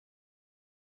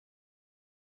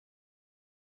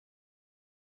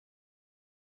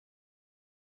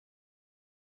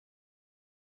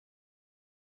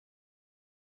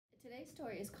Today's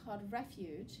story is called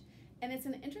Refuge, and it's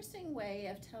an interesting way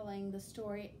of telling the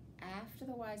story after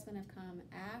the wise men have come,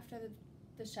 after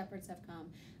the shepherds have come,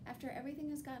 after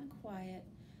everything has gotten quiet.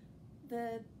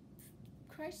 The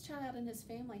Christ child and his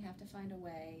family have to find a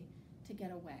way to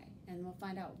get away, and we'll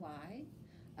find out why.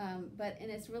 And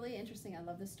it's really interesting. I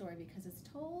love this story because it's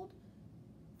told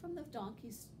from the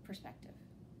donkey's perspective.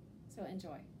 So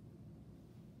enjoy.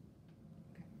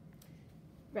 Okay.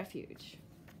 Refuge.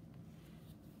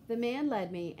 The man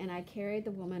led me, and I carried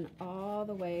the woman all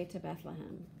the way to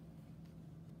Bethlehem.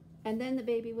 And then the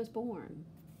baby was born.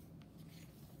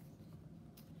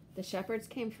 The shepherds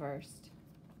came first,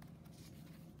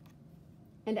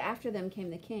 and after them came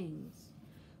the kings.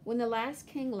 When the last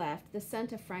king left, the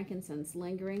scent of frankincense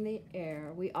lingering the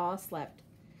air, we all slept,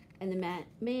 and the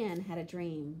man had a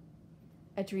dream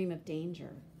of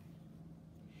danger.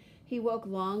 He woke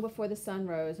long before the sun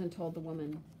rose and told the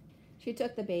woman. She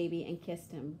took the baby and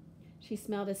kissed him. She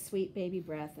smelled his sweet baby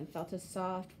breath and felt his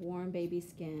soft, warm baby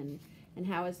skin and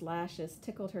how his lashes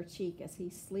tickled her cheek as he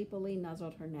sleepily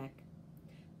nuzzled her neck.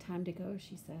 "Time to go,"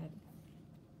 she said.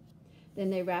 Then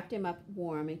they wrapped him up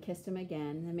warm and kissed him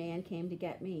again, and the man came to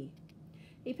get me.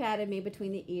 He patted me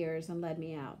between the ears and led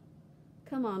me out.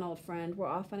 "Come on, old friend, we're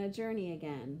off on a journey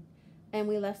again." And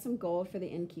we left some gold for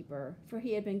the innkeeper, for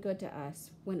he had been good to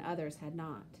us when others had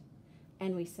not.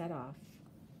 And we set off.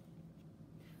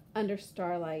 Under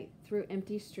starlight, through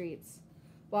empty streets,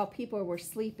 while people were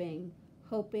sleeping,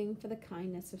 hoping for the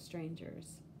kindness of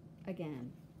strangers,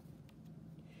 again.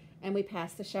 And we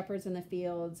passed the shepherds in the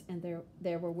fields, and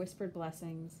there were whispered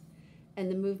blessings,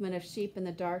 and the movement of sheep in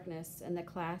the darkness, and the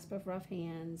clasp of rough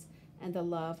hands, and the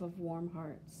love of warm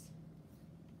hearts.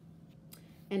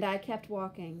 And I kept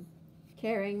walking,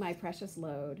 carrying my precious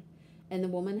load, and the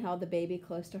woman held the baby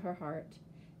close to her heart,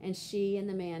 and she and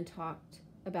the man talked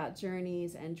about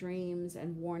journeys and dreams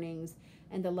and warnings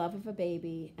and the love of a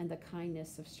baby and the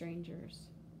kindness of strangers.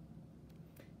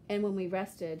 And when we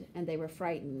rested and they were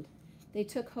frightened, they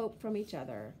took hope from each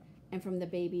other and from the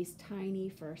baby's tiny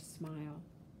first smile.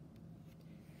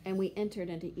 And we entered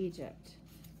into Egypt,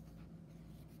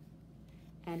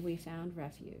 and we found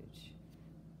refuge.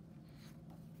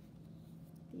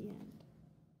 The end.